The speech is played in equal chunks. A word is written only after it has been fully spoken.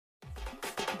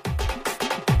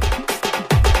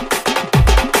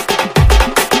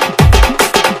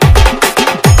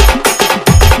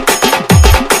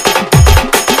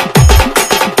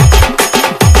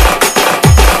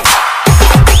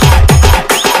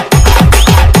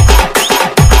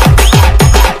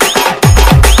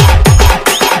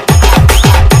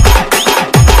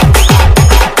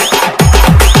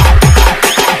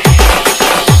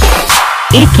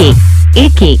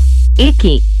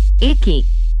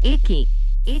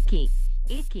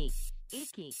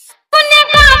पुण्या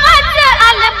गावाचं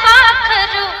आलं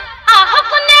पाखरू, आह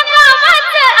पुण्या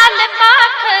गावाचं आलं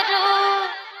पाखरू.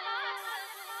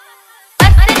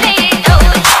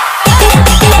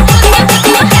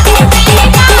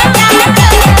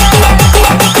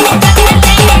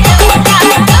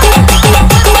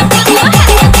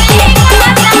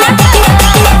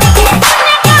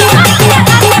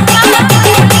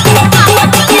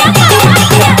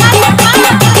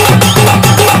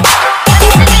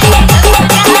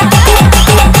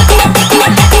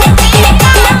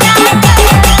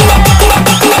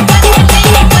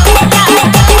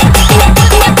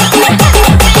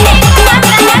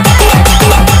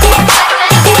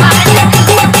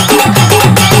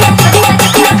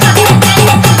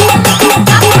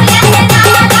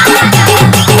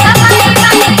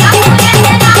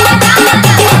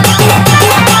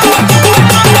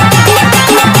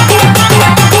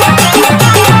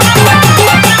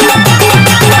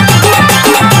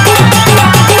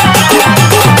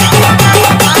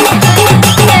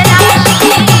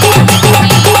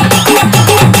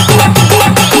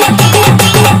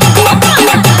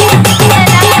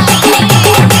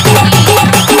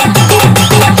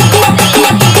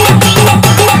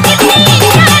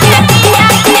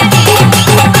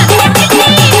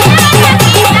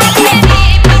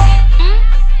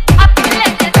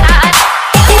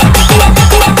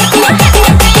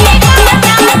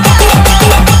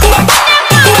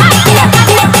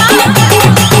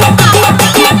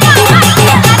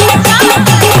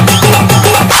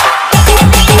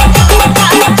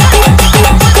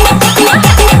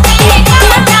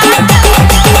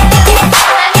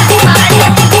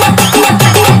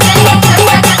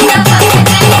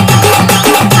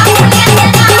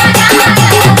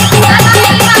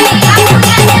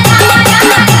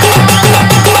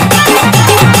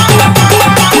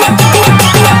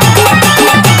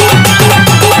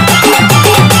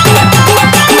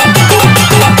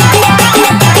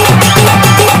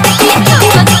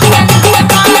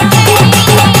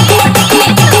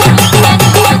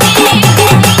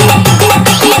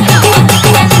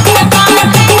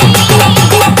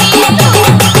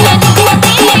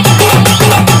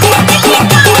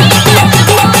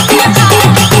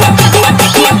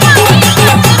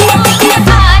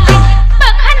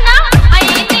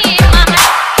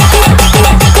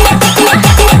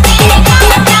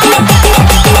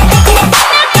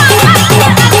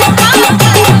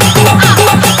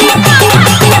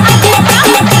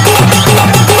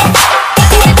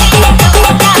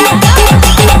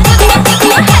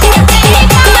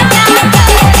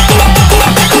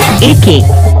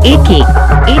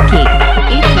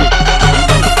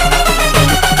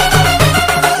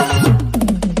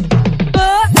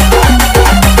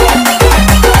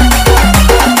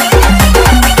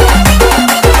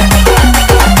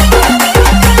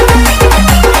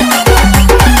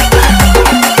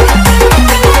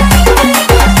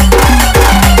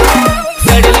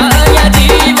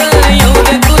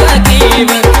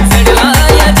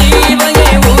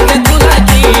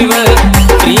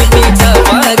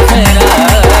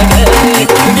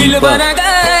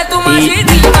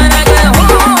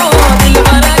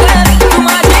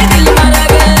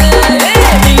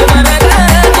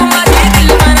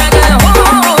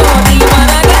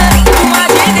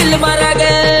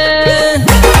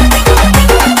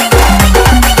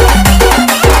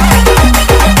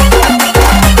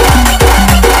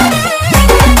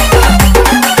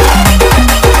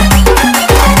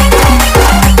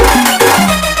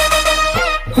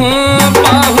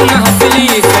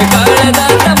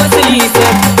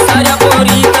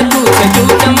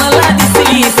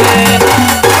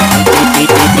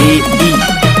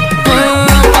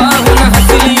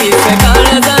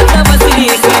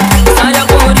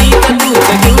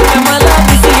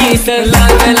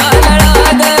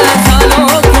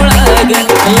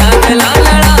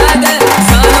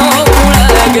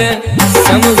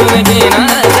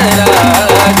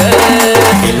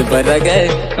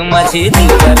 माझी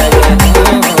दिलबरा ग,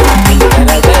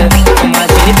 दिलबरा ग,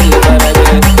 माझी दिलबरा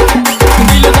ग,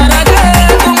 दिलबरा ग,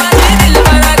 तू माझी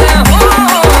दिलबरा ग, हो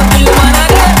दिलबरा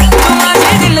ग, तू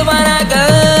माझी दिलबरा ग.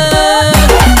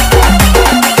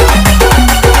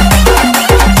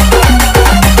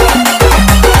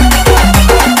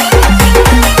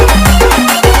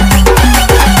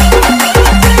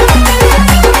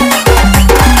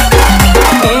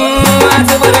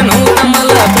 आजवर नव्हतं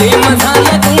मला प्रेम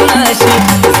झालं कुणाशी,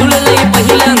 जुळलंय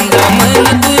पहिल्यांदा मन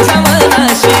तुझ्या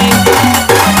मनाशी.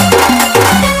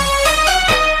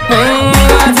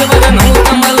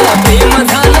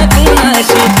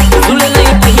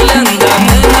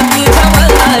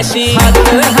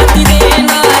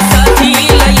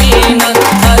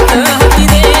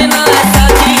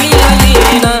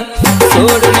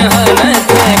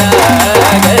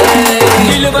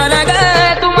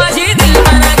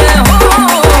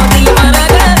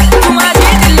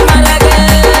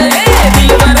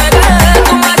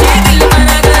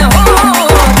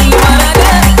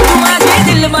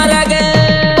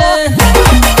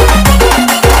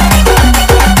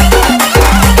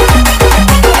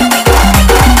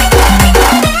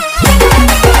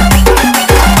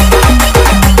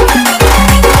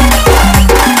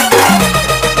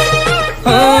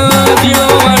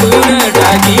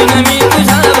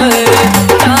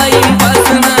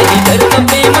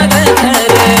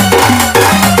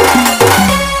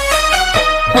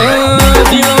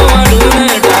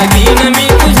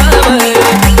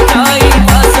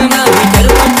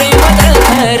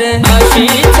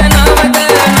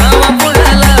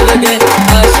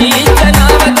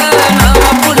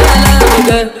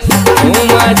 तू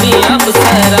माझी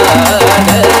अप्सरा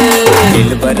ग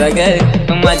दिलबरा ग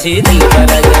तू माझी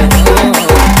दिलबरा ग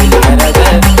दिलबरा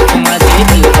ग तू माझी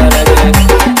दिलबरा ग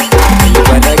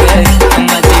दिलबरा ग तू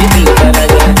माझी दिलबरा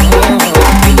ग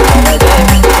दिलबरा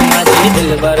ग तू माझी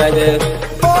दिलबरा ग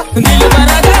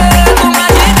दिलबरा ग तू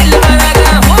माझी दिलबरा ग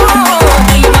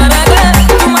दिलबरा ग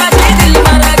तू माझी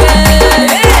दिलबरा ग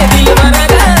दिलबरा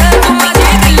ग तू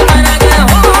माझी दिलबरा ग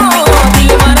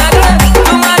दिलबरा ग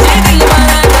तू माझी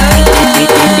दिलबरा ग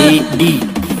डी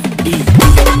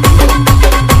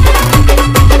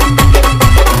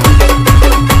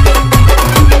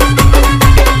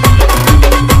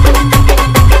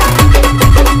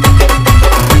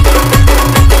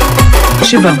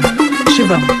शिवम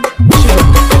शिवम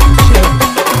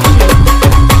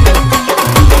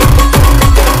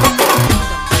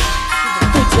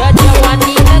तुझ्या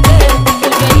जवानी नगर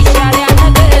तुझ्या इशाऱ्या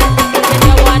नगर तुझ्या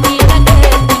जवानी नगर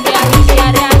तुझ्या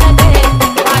इशाऱ्या नगर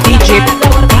माझ्या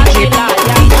काळजावर घातलेला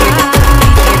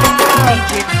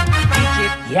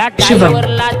या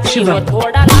टाईवरला जीव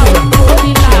थोडा लाव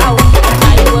थोडी लाव या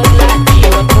टाईवरला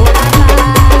जीव थोडा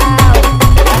लाव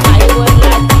या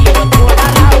टाईवरला जीव थोडा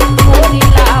लाव थोडी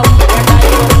लाव या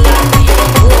टाईवरला जीव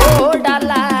थोडा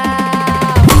लाव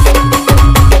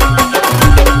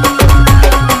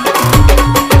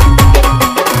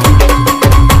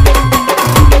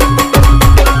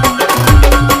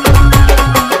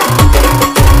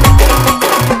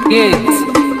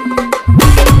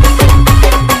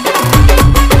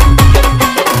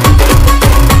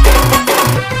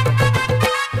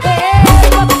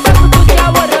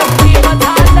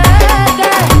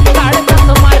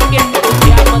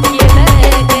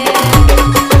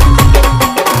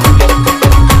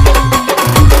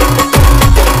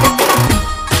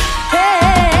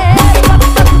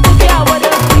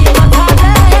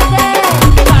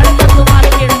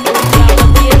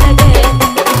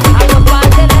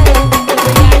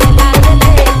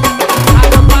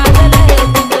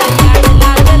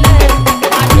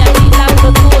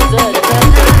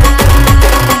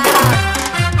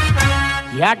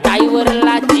या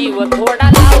टाईवरला जीव थोडा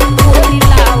लाव थोडी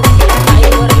लाव या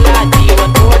टाईवरला जीव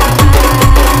थोडा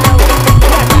लाव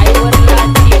या टाईवरला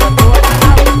जीव थोडा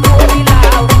लाव थोडी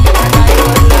लाव या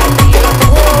टाईवरला जीव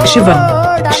थोडा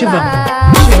शिवम शिवम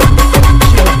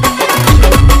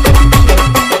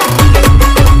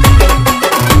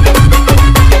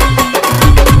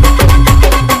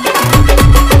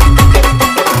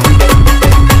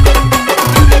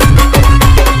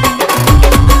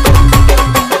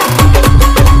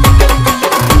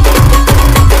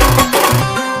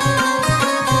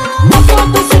नको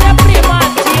दुसऱ्या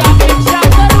प्रेमाची अपेक्षा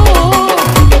करू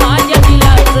माझ्या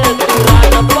दिलाचं तू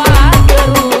रान पार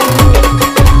करू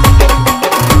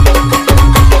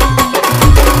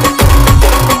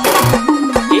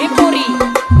ए पोरी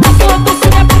नको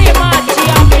दुसऱ्या प्रेमाची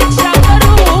अपेक्षा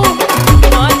करू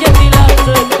माझ्या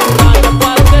दिलाचं तू रान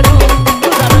पार करू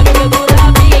तुझा रंग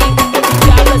गुलाबी तुझी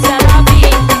चाल शराबी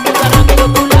तुझा रंग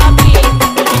गुलाबी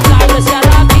तुझी चाल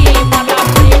शराबी मला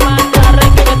प्रेमाचा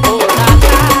रंग थोडा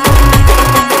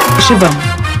शिवम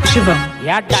शिवम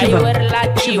या टाईवरला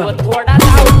जीव थोडा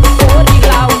लाव थोडी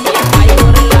लाव या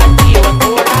टाईवरला जीव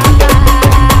थोडा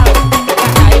लाव या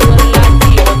टाईवरला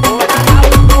जीव थोडा लाव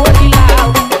थोडी लाव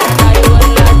या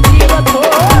टाईवरला जीव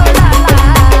थोडा लाव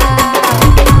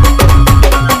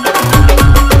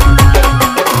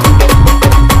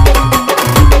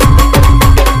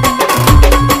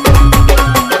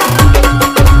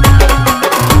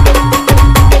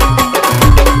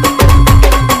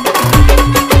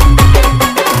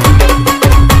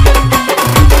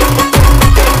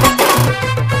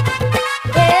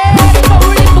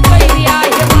𝗵𝗲𝗃𝗃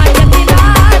आहे माझ्या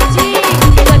दिलाची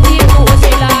कधी तू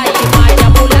होशील आई माझ्या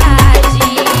मुलाची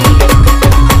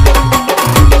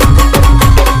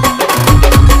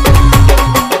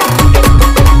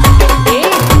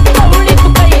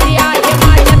𝗵𝗲𝗃 आहे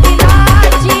माझ्या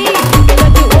दिलाची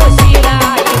कधी होशील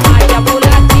आई माझ्या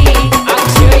मुलाची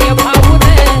अक्षय भाऊन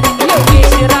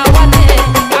योगेश रावाने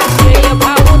अक्षय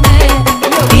भाऊन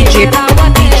योगेश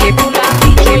रावाने तुला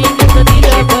बहिणीचं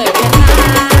दिलं भजना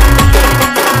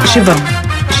शिवम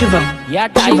शिवम या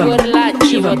टाईवरला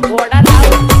जीव थोडा लाव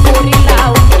थोडी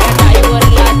लाव या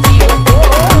टाईवरला जीव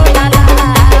थोडा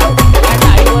लाव या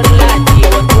टाईवरला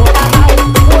जीव थोडा लाव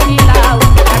थोडी लाव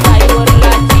या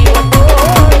टाईवरला जीव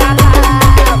थोडा लाव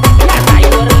या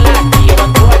टाईवरला जीव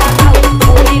थोडा लाव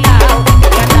थोडी लाव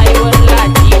या टाईवरला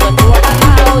जीव थोडा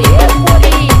लाव ए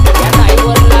पोरी या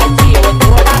टाईवरला जीव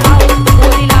थोडा लाव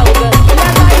थोडी लाव ग या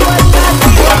टाईवरला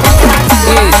जीव थोडा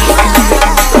लाव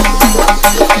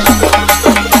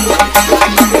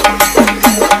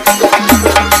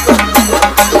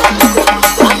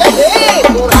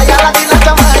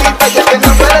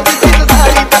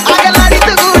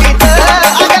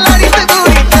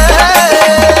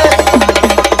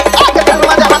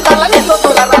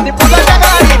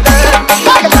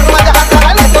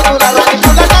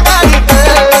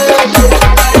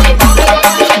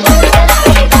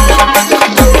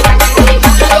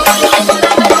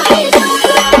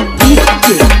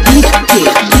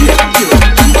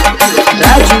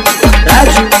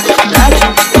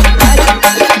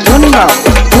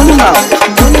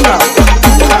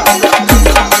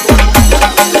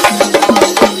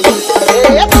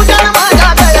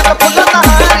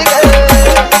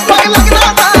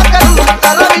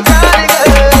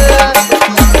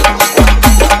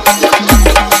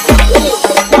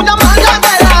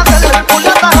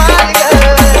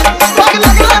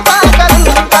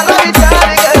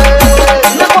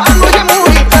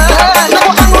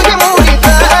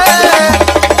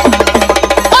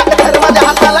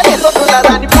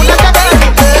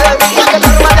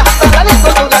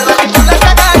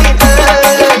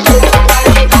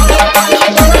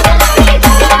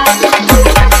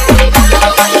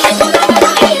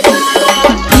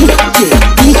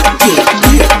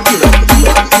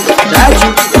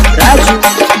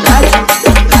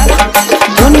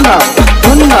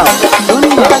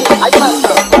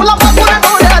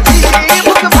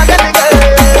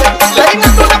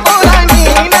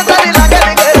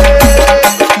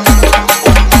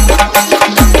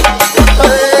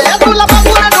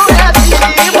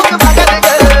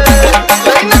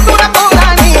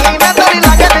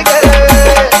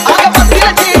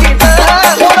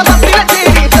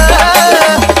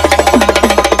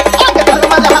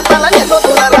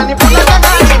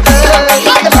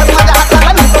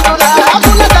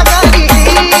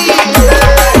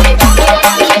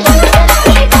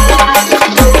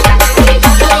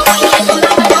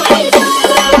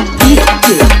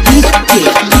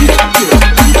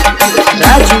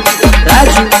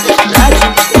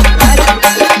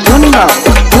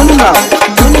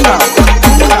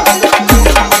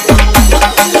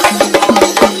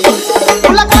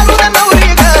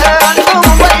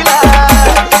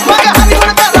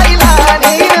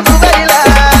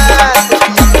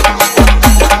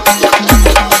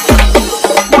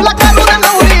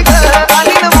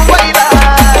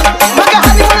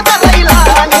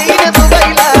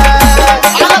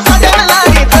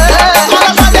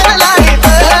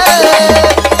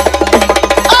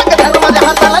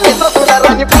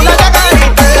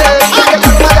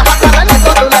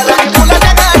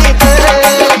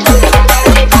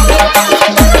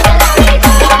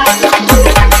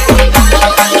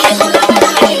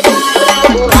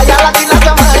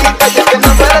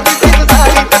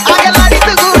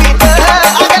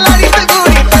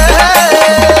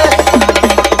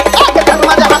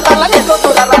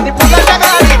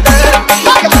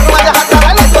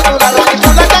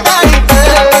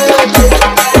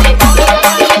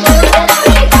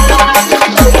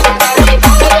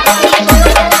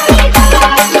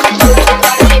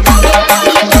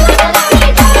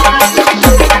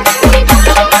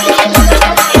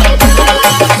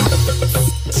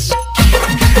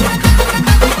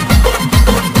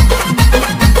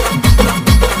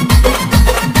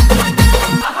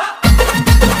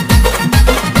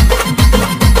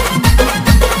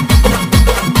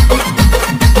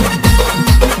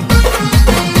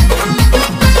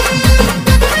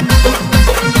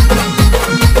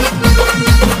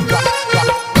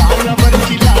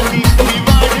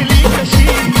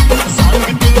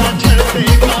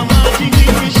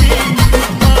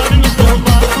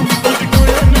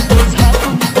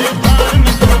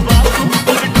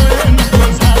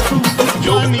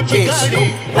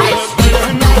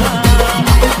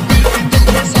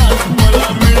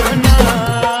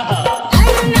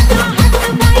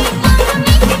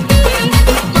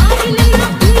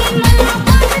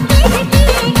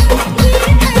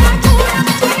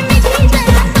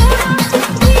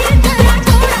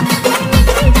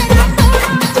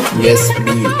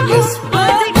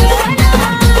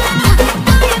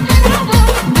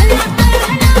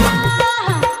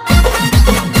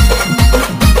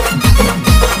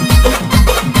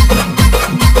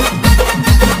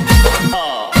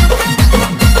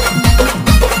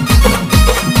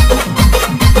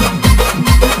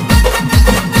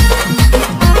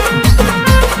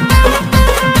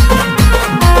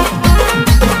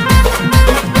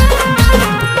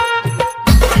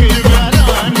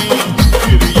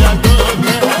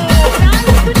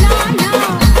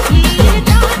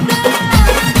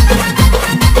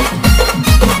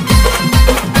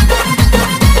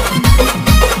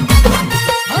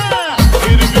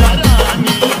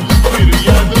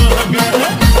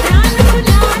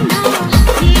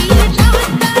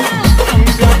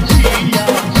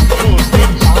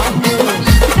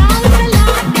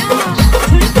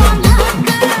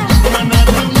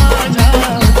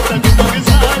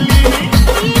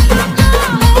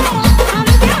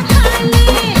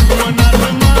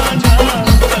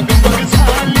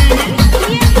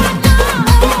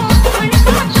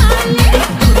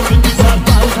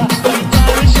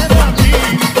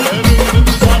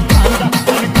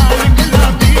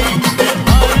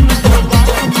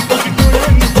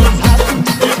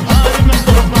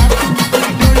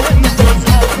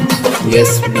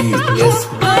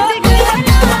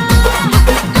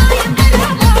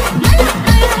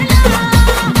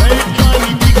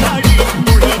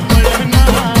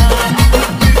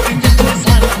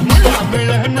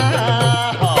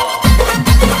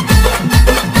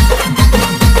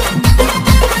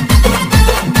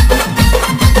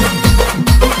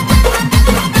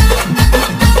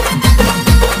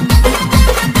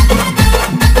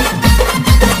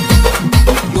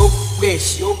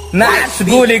नाच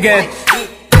गुलीगत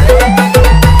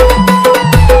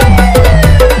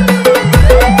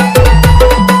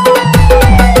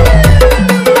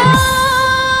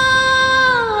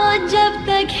जब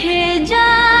तक है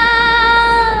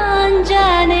जान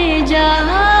जाने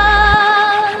जहां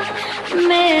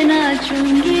मैं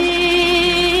नाचूंगी।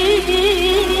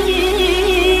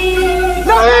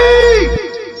 नहीं,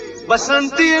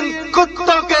 बसंती इन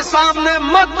कुत्तों के सामने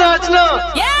मत नाचना।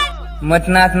 मत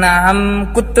नाचना, हम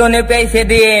कुत्तों ने पैसे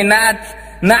दिए। नाच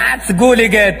नाच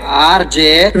गुलीगत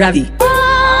आरजे रवि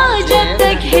जब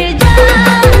तक है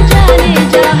जान जाने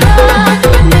जहां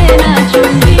मैं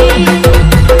नाचूंगी।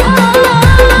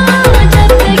 जब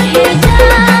तक है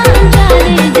जान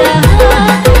जाने जहां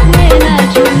मैं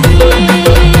नाचूंगी।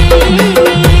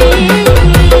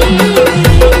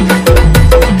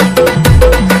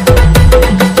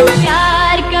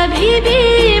 प्यार कभी भी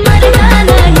मरता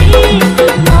नहीं,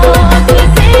 मौत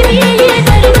से भी ये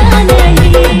डरता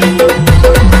नहीं।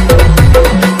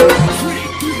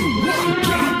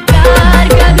 प्यार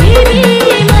कभी भी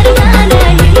मरता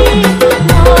नहीं,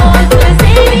 मौत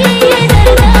से भी ये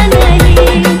डरता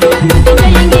नहीं। मिट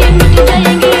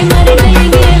जाएंगे मर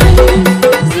जाएंगे हम,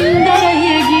 जिंदा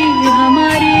रहेगी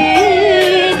हमारी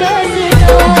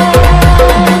दास्तां।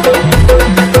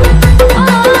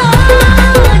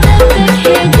 जब तक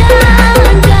है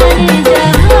जान जाने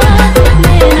जहां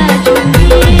मैं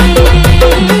नाचूंगी।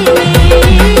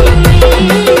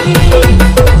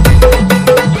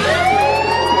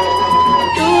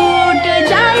 टूट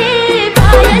जाए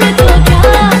पायल तो क्या,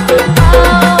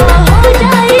 हो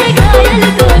जाए घायल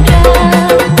तो क्या।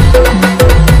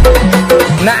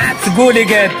 नाच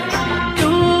गुलीगत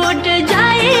टूट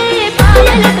जाए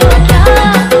पायल तो क्या,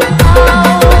 हो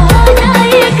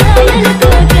जाए घायल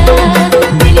तो क्या।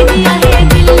 दिल दिया है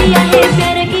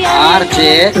प्यार किया है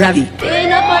आरजे रवि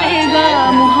देना पड़ेगा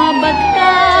मोहब्बत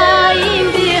का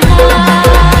इम्तिहान।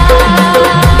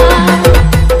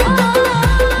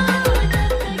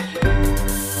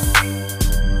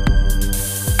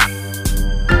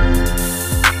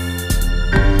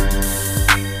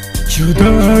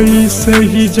 जुदाई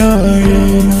सही जाए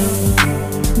ना,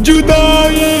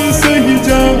 जुदाई सही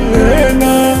जाए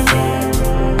ना,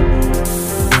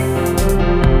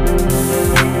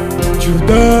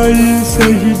 जुदाई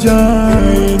सही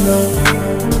जाए ना,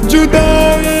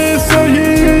 जुदाई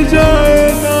सही जाए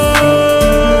ना।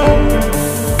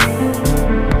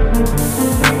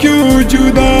 क्यों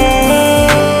जुदा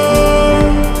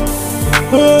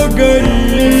हो गई,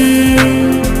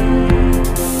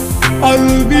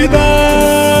 अलविदा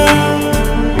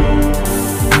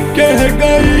कह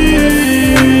गई।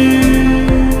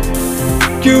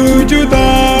 क्यों जुदा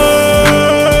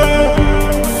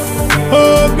हो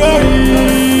गई,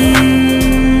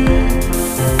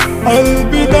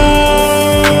 अलविदा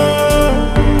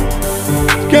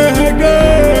कह गई।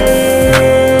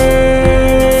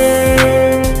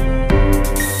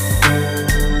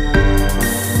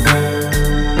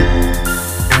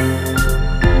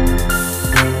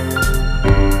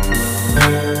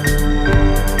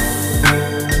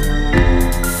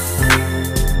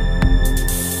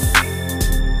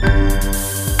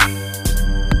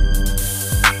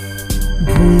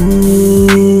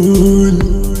 भूल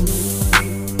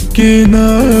के ना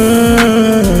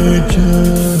जा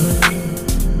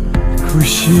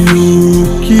खुशियों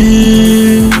की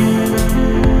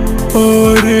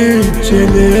और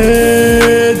चले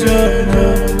जाना।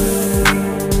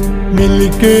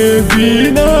 मिलके भी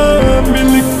ना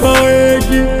मिल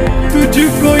पाएगी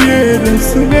तुझको ये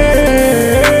रस्में,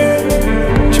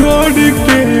 छोड़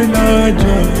के ना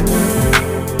जाना।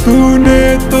 तूने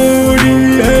तोड़ी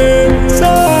है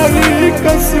सारी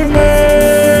कसमें,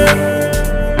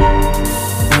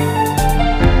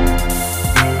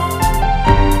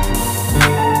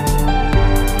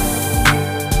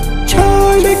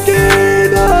 छोड़ के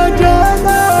ना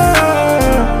जाना,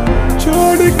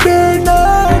 छोड़ के ना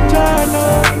जाना।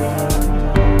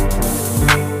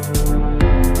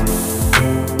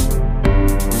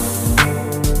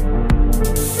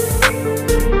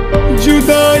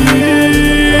 जुदाई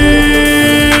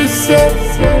से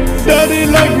डर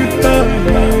लगता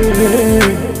है,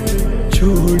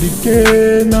 छोड़ के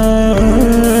ना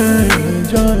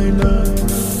जाना।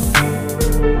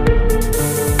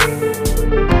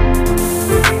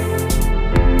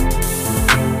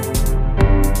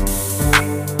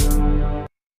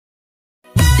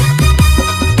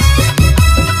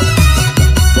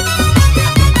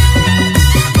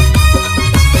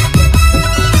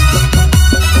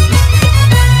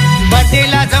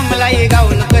 बड्डेला जमलाय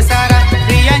गावलोक सारा,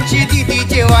 प्रियांची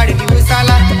दीदीचे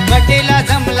वाढदिवसाला। बड्डेला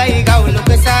जमलाय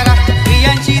गावलोक सारा,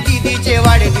 प्रियांची दीदीचे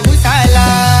वाढदिवसाला।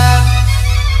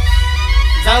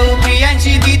 जाऊ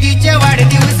प्रियांची दीदीच्या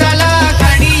वाढदिवसाला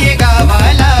खाडी ये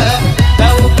गावाला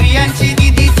जाऊ प्रियांची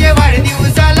दीदीच्या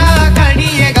वाढदिवसाला खाडी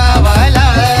ये गावाला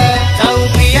जाऊ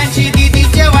प्रियांची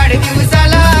दीदीच्या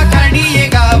वाढदिवसाला खाडी ये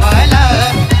गावाला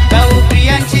जाऊ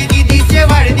प्रियांची दीदीच्या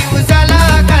वाढदिवसाला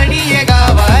खाडी ये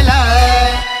गावाला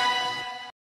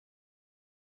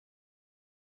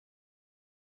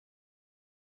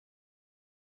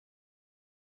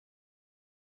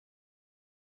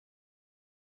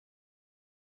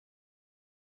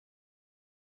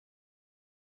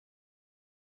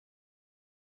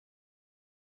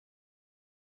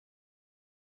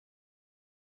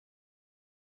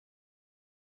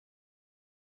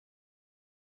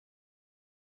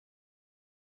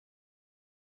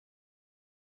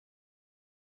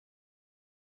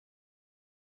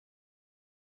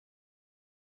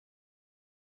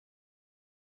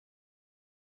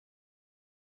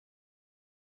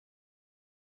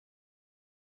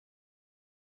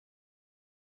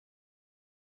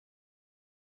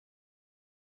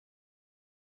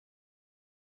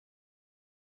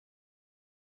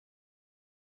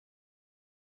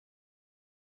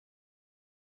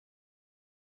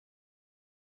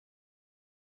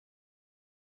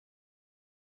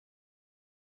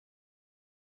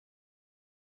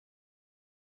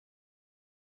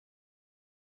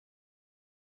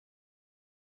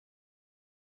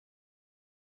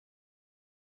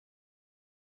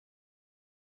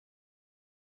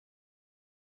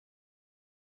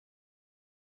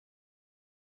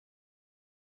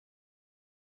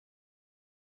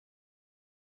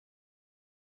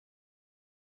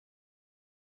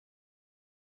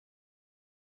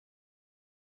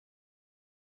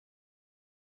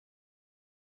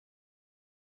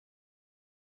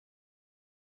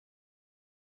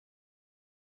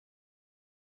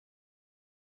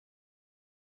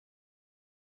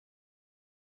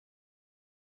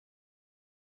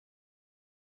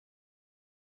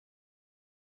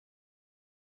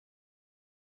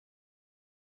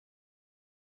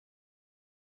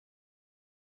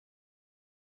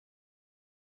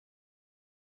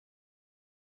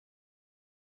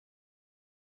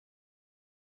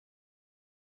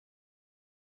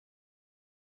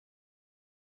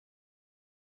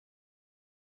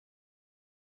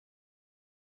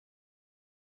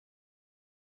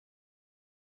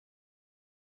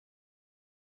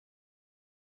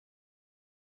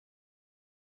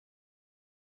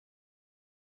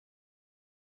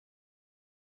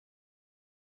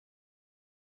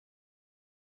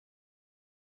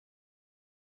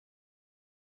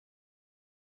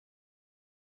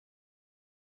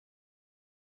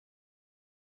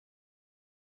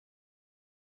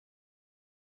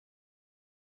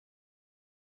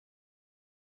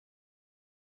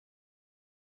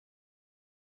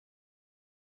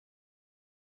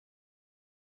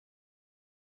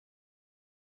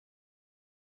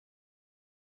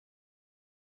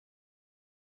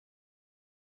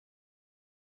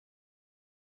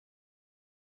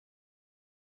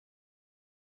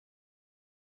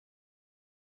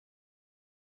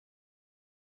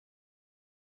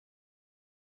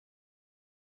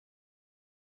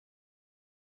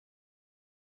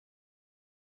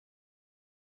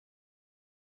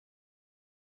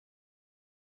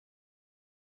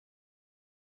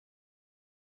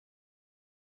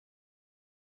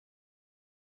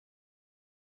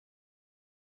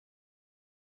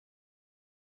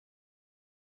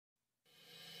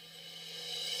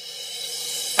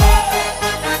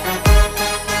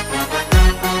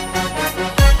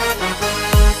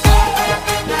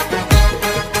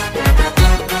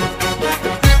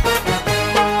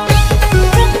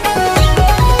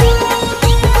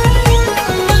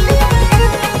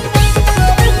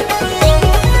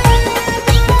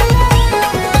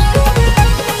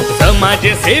समाज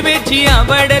सेवेची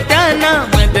आवड त्यांना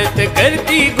मदत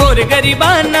करती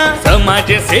गोरगरिबांना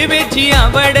समाज सेवेची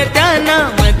आवड त्यांना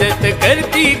मदत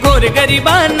करती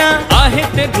गोरगरिबांना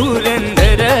आहेत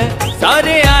धुरंधर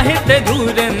सारे आहेत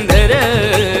धुरंधर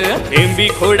टेंबी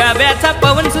खोडाव्याचा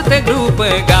पवनसुत ग्रुप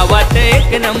गावात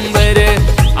एक नंबर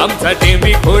आमचा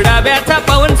टेंबी खोडाव्याचा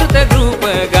पवनसुत ग्रुप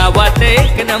गावात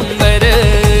एक नंबर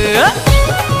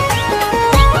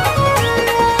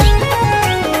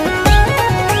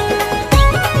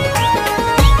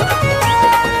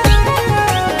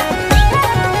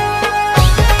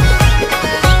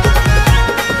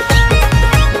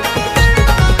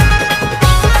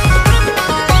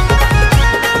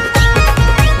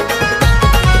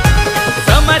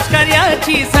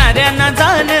साऱ्यांना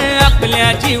जाण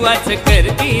आपल्या जीवाच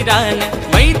करती रान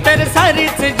मैतर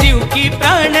सारीच जीव की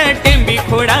प्राण टेंबी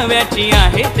खोडाव्याची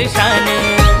आहेत शान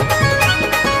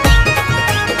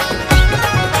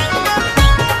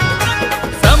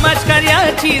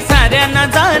खोडाव्याची साऱ्यांना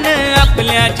जाण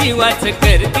आपल्या जीवाच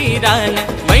करती रान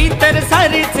मैतर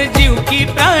सारेच जीव की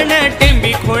प्राण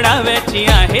टेंबी खोडाव्याची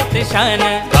आहेत शान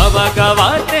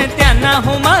गावागावात त्यांना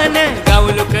हो मान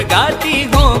गावलोक गाती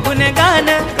हो गुणगान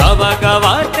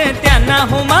गावागावात त्यांना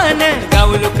हो मान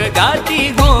गावलोक गाती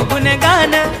हो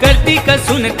गुणगान करती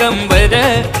कसून कंबर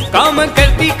काम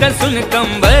करती कसून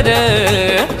कंबर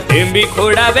टेंबी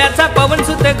खोडाव्याचा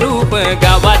पवनसुत ग्रुप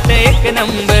गावात एक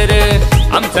नंबर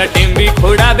आमचा टेंबी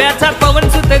खोडाव्याचा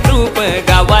पवनसुत ग्रुप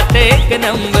गावात एक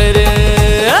नंबर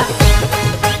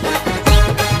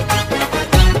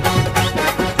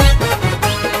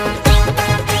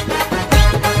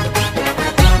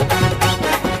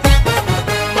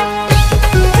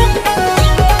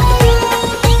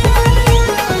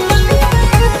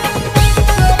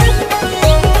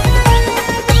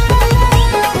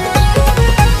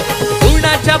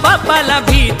बापाला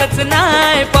भीतच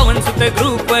नाय पवनसुत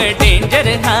ग्रुप डेंजर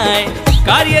हाय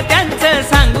कार्य त्यांचं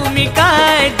सांगू मी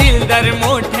काय दिलदार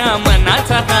मोठ्या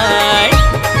मनाचा हाय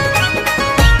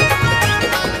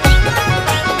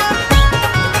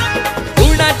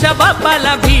कुणाच्या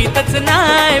बापाला भीतच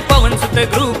नाय पवनसुत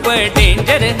ग्रुप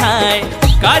डेंजर हाय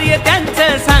कार्य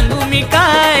त्यांचं सांगू मी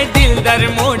काय दिलदार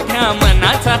मोठ्या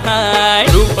मनाचा हाय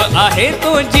रूप आहे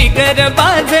तो जिगर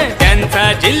बाज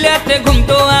त्यांचा जिल्ह्यात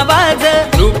घुमतो आवाज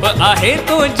रूप आहे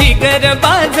तो जिगर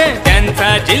बाज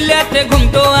त्यांचा जिल्ह्यात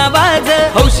घुमतो आवाज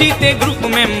हौशी ते ग्रुप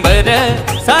मेंबर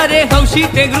सारे हौशी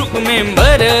ते group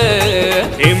member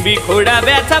Tembi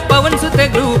खोडाव्याचा Pawansut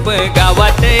group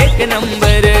गावात एक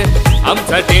नंबर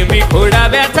आमचा टेंबी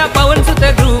खोडाव्याचा पवनसुत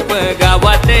ग्रुप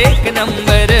गावात एक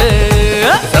नंबर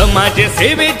समाज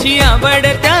सेवेची आवड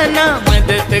त्यांना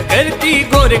मदत करती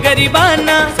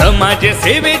गोरगरिबांना समाज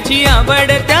सेवेची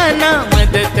आवड त्यांना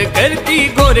मदत करती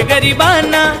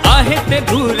गोरगरिबांना आहेत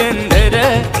धुरंधर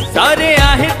सारे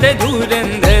आहेत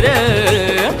धुरंधर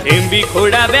टेंबी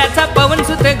खोडाव्याचा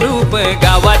पवनसुत ग्रुप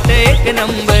गावात एक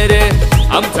नंबर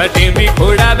आमचा टेंबी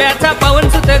खोडाव्याचा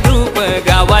पवनसुत ग्रुप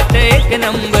गावात एक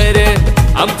नंबर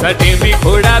आमचा टेंबी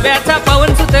खोडाव्याचा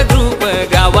पवनसुत ग्रुप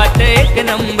गावात एक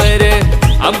नंबर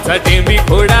आमचा टेंबी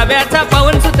खोडाव्याचा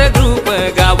पवनसुत ग्रुप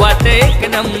गावात एक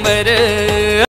नंबर